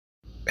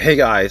Hey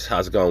guys,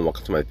 how's it going?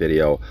 Welcome to my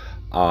video.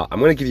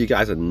 I'm going to give you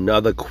guys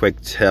another quick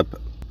tip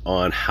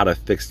on how to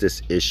fix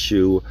this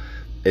issue.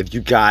 If you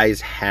guys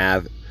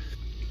have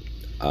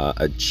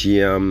a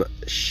GM,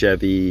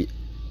 Chevy,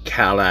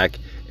 Cadillac,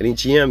 any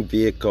GM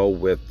vehicle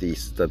with the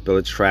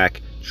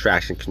Stabilitrak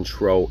traction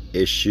control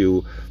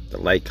issue, the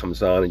light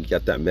comes on and you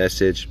get that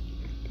message,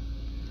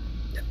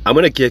 I'm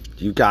going to give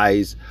you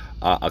guys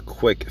a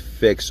quick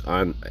fix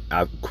and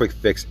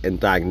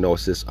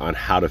diagnosis on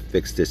how to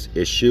fix this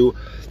issue.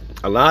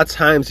 A lot of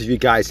times if you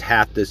guys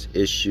have this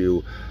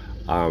issue,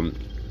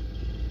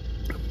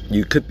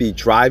 you could be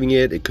driving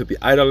it, it could be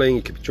idling,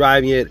 you could be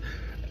driving it,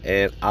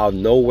 and out of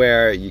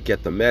nowhere you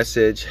get the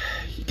message,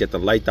 you get the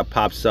light that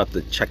pops up,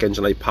 the check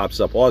engine light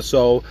pops up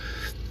also.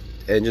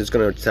 Engine's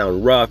gonna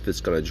sound rough, it's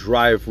gonna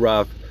drive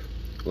rough.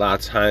 A lot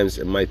of times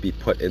it might be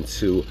put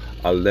into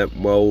a limp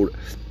mode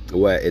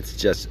where it's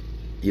just,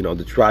 you know,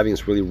 the driving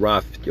is really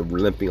rough, you're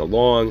limping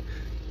along,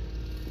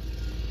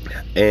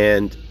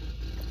 and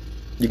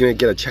you're gonna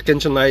get a check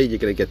engine light, you're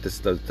gonna get the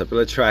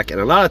Stabilitrak,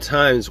 and a lot of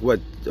times what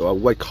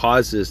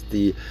causes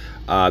the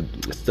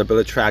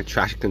Stabilitrak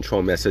traction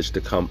control message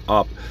to come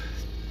up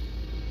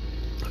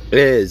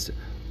is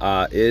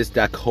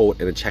that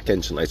code in a check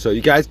engine light. So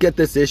you guys get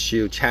this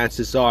issue,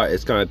 chances are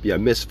it's gonna be a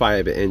misfire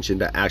of an engine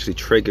that actually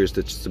triggers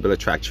the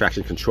Stabilitrak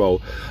traction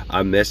control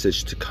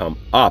message to come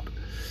up.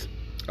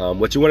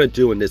 What you want to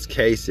do in this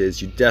case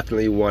is you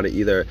definitely want to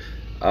either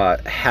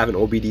have an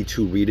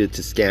OBD2 reader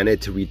to scan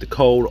it, to read the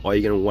code, or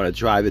you're going to want to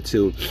drive it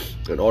to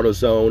an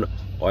AutoZone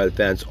or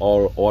Advanced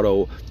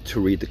Auto to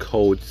read the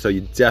code. So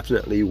you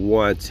definitely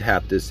want to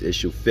have this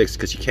issue fixed,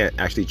 because you can't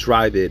actually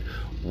drive it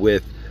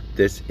with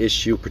this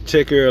issue,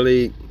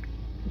 particularly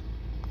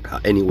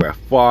anywhere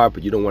far,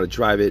 but you don't want to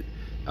drive it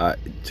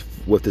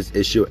with this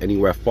issue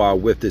anywhere far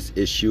with this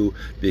issue,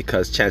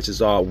 because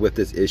chances are with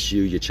this issue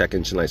your check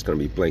engine light is going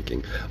to be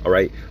blinking. All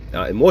right,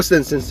 in most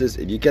instances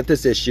if you get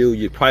this issue,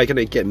 you're probably going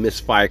to get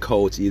misfire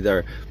codes.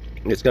 Either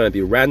it's going to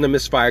be random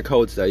misfire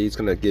codes that he's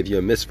going to give you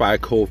a misfire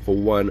code for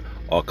one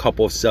or a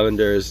couple of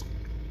cylinders,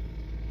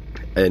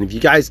 and if you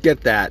guys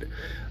get that,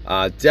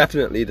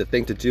 definitely the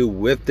thing to do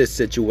with this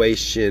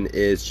situation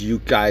is you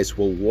guys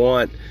will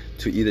want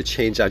to either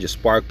change out your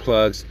spark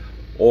plugs,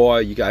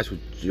 or you guys would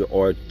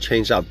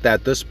change out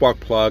the spark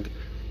plug,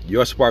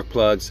 your spark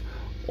plugs,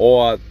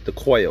 or the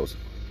coils.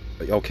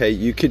 Okay,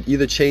 you could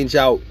either change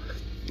out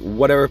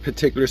whatever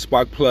particular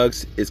spark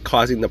plugs is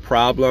causing the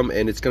problem,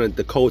 and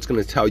the code's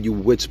gonna tell you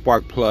which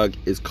spark plug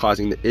is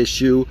causing the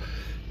issue.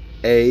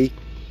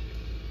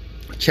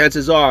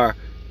 Chances are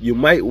you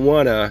might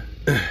wanna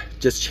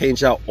just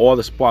change out all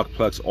the spark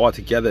plugs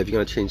altogether. If you're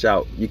going to change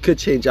out, you could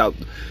change out,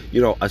 you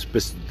know,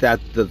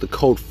 the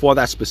code for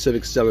that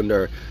specific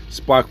cylinder,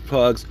 spark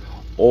plugs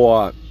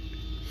or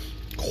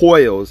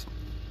coils,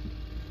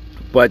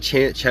 but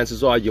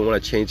chances are you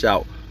want to change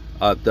out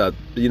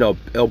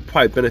it'll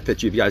probably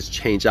benefit you if you guys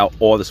change out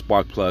all the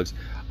spark plugs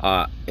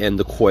and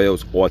the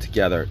coils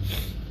altogether.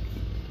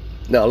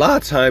 Now a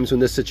lot of times when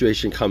this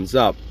situation comes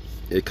up,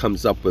 it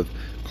comes up with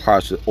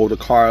cars, with older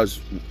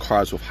cars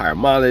with higher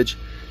mileage.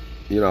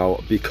 You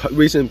know, because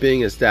reason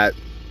being is that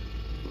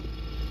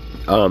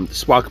the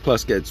spark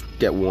plugs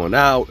get worn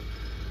out.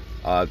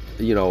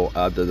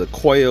 The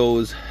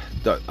coils,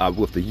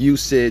 with the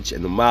usage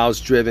and the miles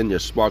driven, your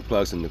spark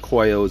plugs and the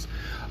coils,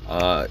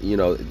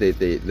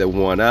 they're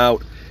worn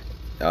out.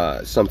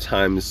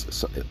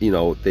 Sometimes,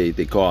 they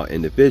go out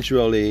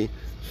individually.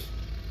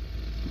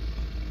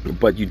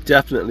 But you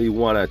definitely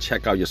want to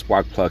check out your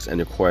spark plugs and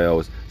your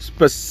coils,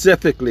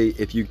 specifically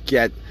if you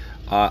get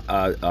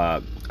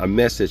a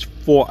message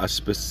for a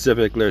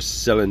specific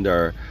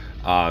cylinder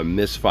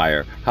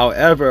misfire.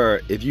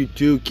 However, if you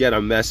do get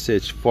a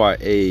message for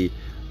a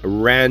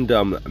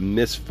random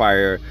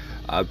misfire,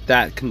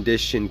 that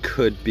condition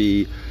could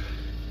be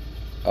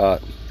a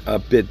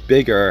bit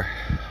bigger.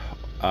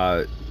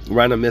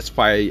 Random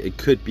misfire, it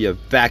could be a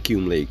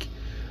vacuum leak.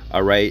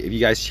 All right, if you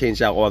guys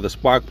change out all the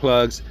spark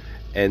plugs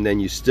and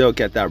then you still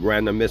get that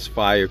random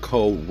misfire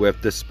code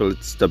with the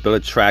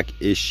Stabilitrak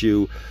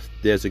issue,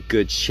 there's a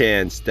good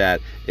chance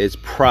that it's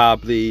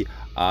probably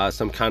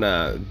some kind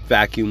of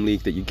vacuum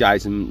leak that you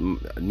guys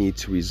need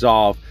to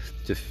resolve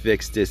to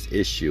fix this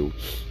issue.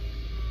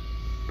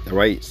 All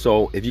right,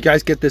 so if you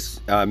guys get this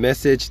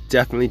message,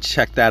 definitely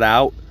check that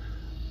out.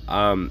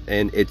 And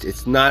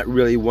it's not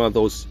really one of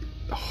those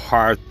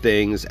hard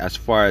things as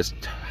far as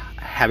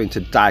having to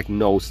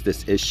diagnose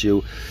this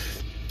issue.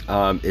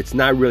 It's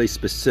not really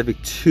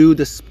specific to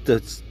the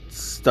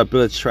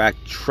Stabilitrak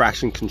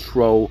traction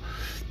control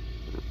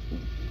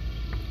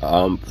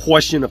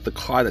portion of the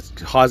car that's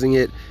causing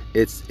it.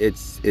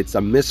 It's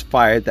a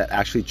misfire that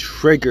actually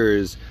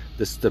triggers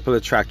the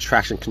Stabilitrak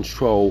traction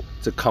control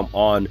to come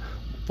on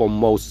for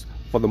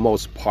the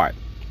most part.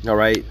 All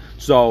right,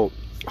 so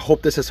I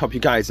hope this has helped you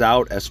guys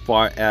out as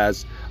far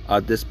as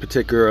this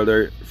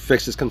particular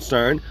fix is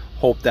concerned.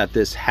 Hope that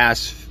this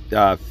has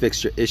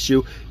fixed your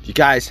issue. If you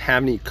guys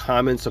have any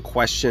comments or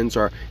questions,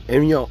 or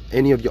any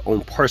of your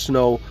own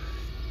personal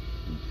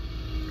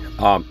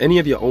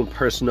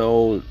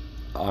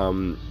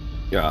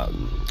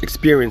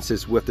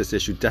experiences with this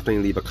issue,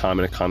 definitely leave a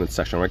comment in the comment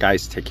section. All right,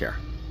 guys, take care.